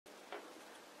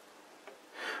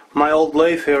My old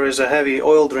lathe here is a heavy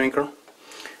oil drinker,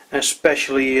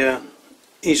 especially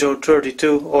ISO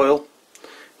 32 oil.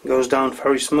 Goes down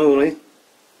very smoothly,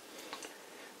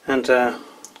 and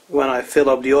when I fill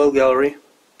up the oil gallery,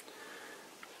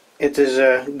 it is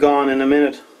gone in a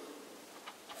minute.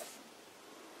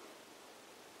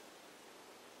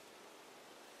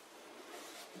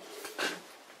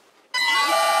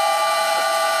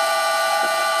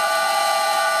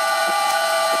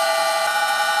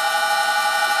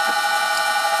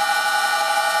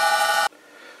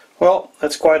 Well,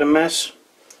 that's quite a mess.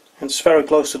 It's very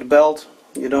close to the belt.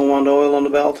 You don't want oil on the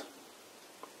belt.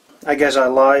 I guess I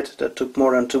lied. That took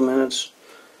more than 2 minutes.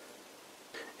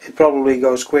 It probably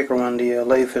goes quicker when the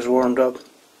lathe is warmed up.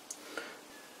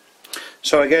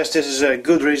 So I guess this is a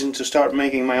good reason to start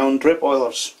making my own drip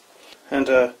oilers.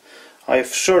 And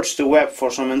I've searched the web for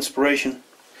some inspiration.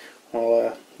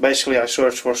 Well, basically I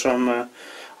searched for some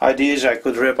ideas I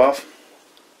could rip off.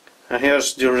 And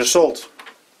here's the result.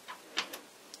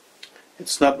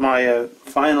 It's not my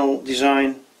final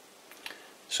design,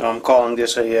 so I'm calling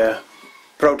this a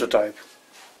prototype.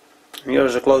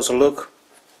 Here's a closer look.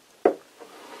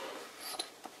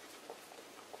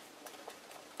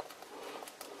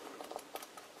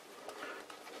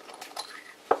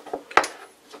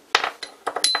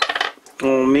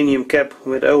 Aluminium cap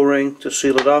with O-ring to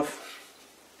seal it off.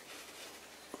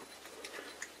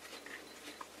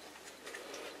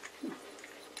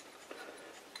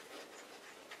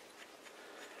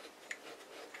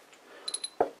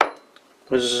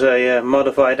 This is a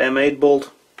modified M8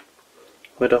 bolt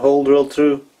with a hole drilled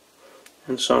through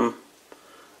and some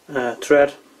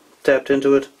thread tapped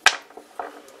into it.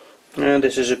 And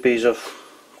this is a piece of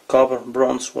copper,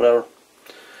 bronze, whatever,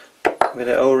 with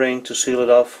an O-ring to seal it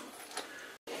off.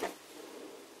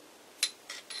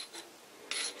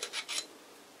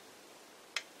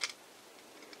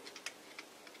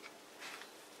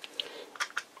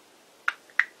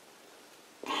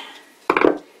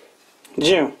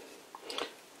 Yeah.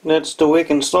 That's the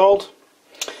wick installed.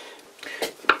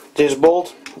 This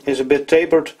bolt is a bit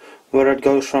tapered where it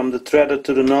goes from the threaded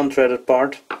to the non-threaded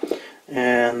part,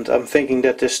 and I'm thinking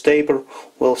that this taper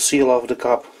will seal off the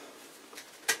cup.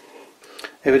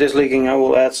 If it is leaking, I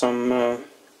will add some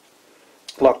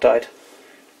Loctite.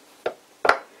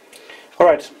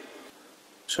 Alright,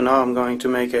 so now I'm going to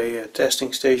make a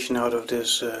testing station out of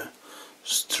this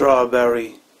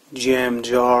strawberry jam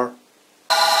jar.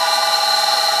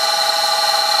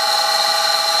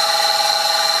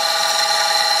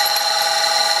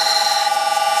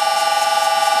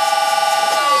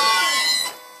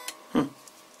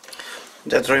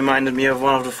 That reminded me of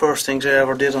one of the first things I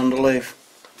ever did on the lathe.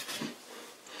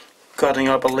 Cutting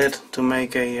up a lid to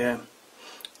make a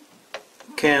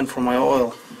can for my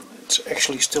oil. It's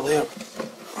actually still here.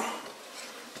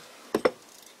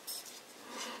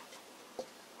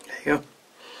 There you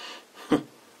go.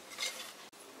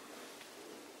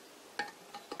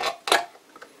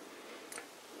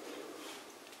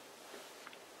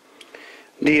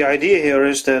 The idea here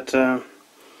is that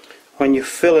when you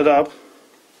fill it up,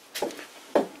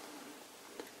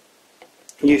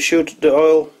 you shoot the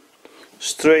oil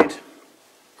straight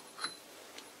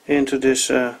into this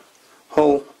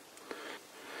hole.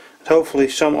 Hopefully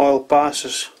some oil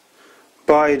passes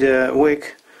by the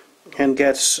wick and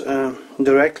gets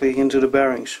directly into the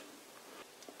bearings.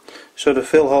 So the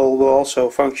fill hole will also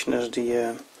function as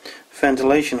the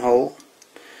ventilation hole,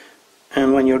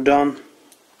 and when you're done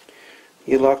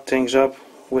you lock things up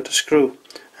with a screw,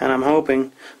 and I'm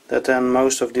hoping that then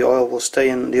most of the oil will stay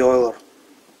in the oiler.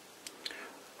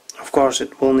 Of course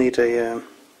it will need a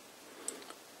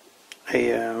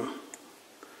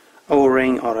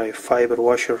O-ring or a fiber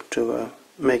washer to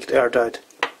make it airtight.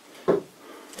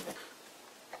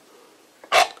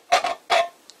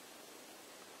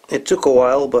 It took a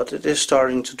while, but it is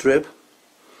starting to drip.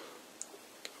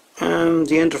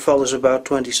 The interval is about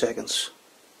 20 seconds.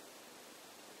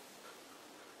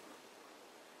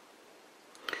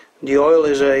 The oil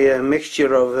is a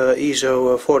mixture of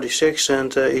ISO 46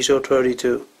 and ISO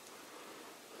 32.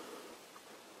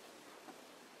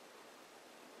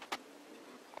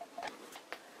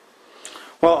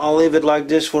 Well, I'll leave it like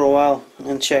this for a while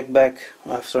and check back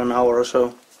after an hour or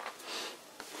so.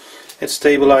 It's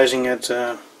stabilizing at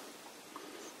a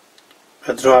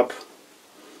drop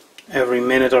every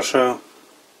minute or so,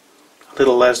 a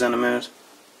little less than a minute.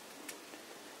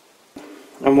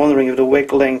 I'm wondering if the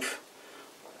wick length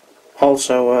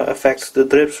also affects the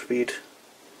drip speed.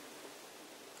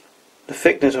 The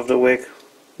thickness of the wick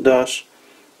does,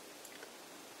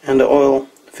 and the oil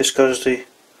viscosity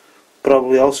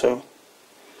probably also.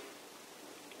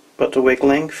 But the wick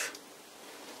length,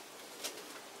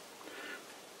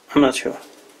 I'm not sure.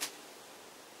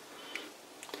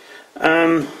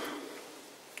 I'm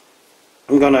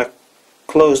gonna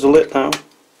close the lid now,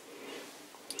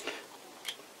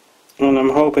 and I'm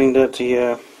hoping that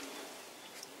it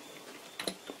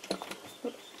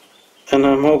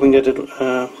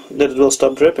will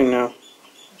stop dripping now.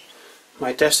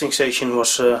 My testing station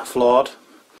was flawed.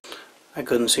 I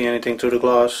couldn't see anything through the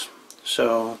glass,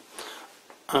 so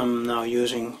I'm now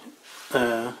using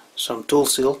some tool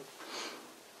steel.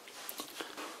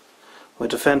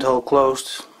 With the vent hole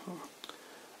closed,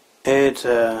 it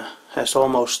has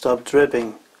almost stopped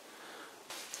dripping.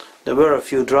 There were a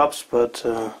few drops, but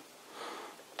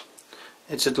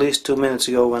it's at least 2 minutes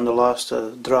ago when the last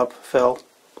drop fell,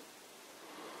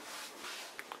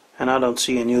 and I don't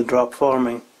see a new drop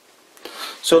forming.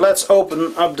 So let's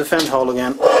open up the vent hole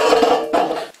again.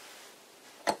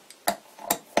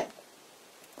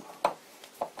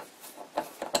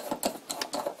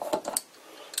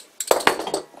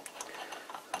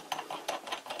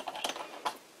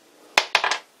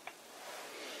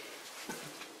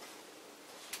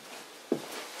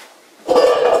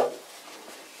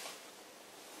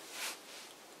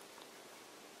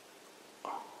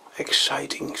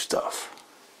 Exciting stuff.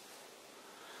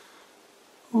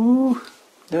 Ooh,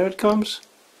 there it comes.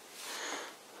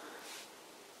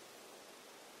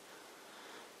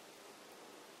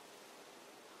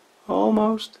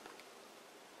 Almost.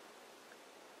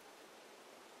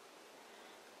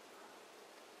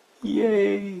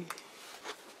 Yay!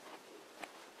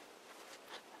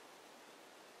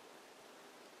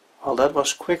 Well, that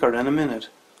was quicker than a minute.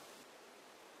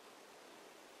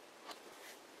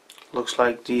 Looks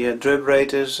like the drip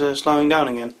rate is slowing down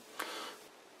again.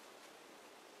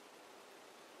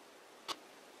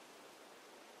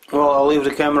 Well, I'll leave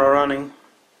the camera running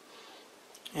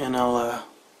and I'll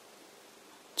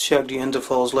check the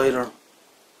intervals later.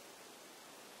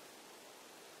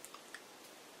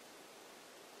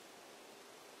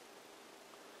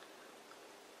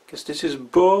 Because this is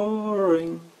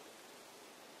boring.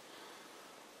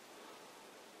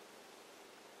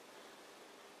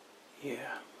 Yeah.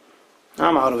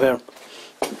 I'm out of here.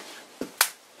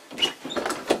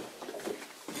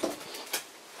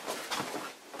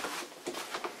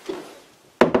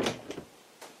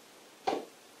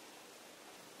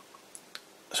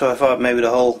 So I thought maybe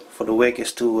the hole for the wick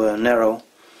is too narrow,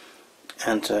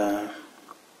 and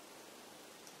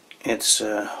it's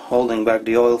holding back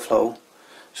the oil flow.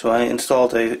 So I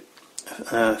installed a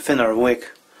thinner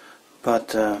wick, but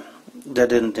that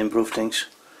didn't improve things.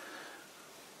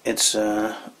 It's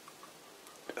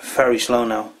very slow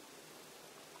now.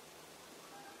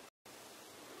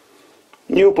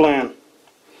 New plan.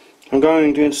 I'm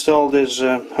going to install this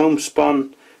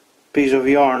homespun piece of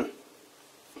yarn.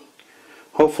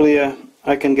 Hopefully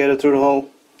I can get it through the hole.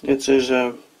 It is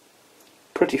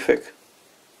pretty thick.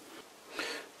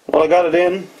 Well, I got it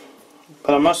in,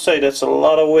 but I must say that's a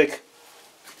lot of wick.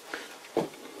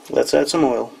 Let's add some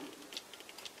oil.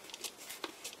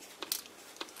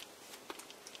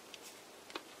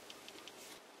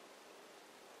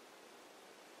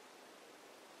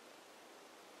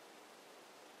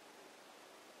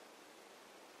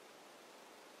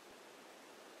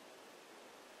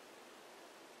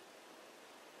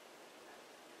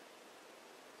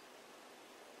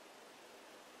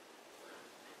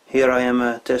 Here I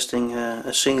am testing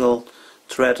a single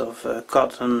thread of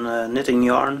cotton knitting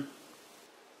yarn.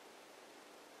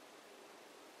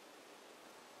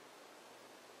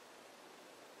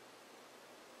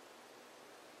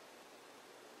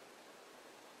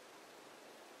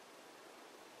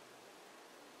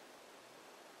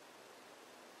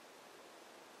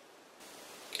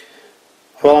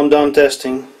 Well, I'm done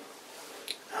testing.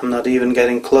 I'm not even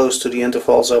getting close to the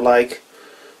intervals I like.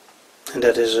 And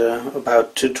that is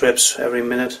about 2 trips every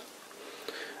minute.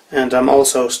 And I'm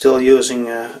also still using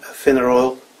a thinner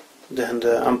oil than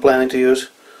I'm planning to use.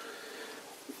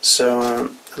 So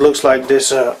it looks like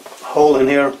this hole in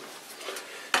here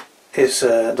is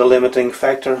the limiting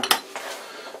factor.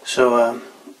 So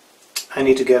I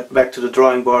need to get back to the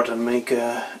drawing board and make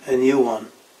a new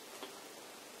one.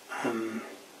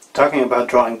 Talking about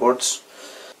drawing boards,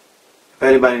 if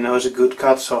anybody knows a good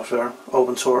CAD software,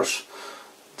 open source,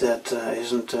 that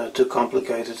isn't too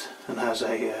complicated and has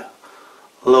a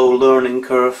low learning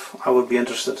curve, I would be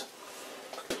interested.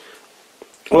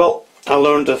 Well, I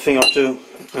learned a thing or two,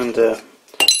 and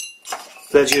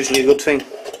that's usually a good thing.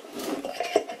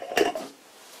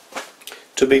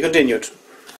 To be continued.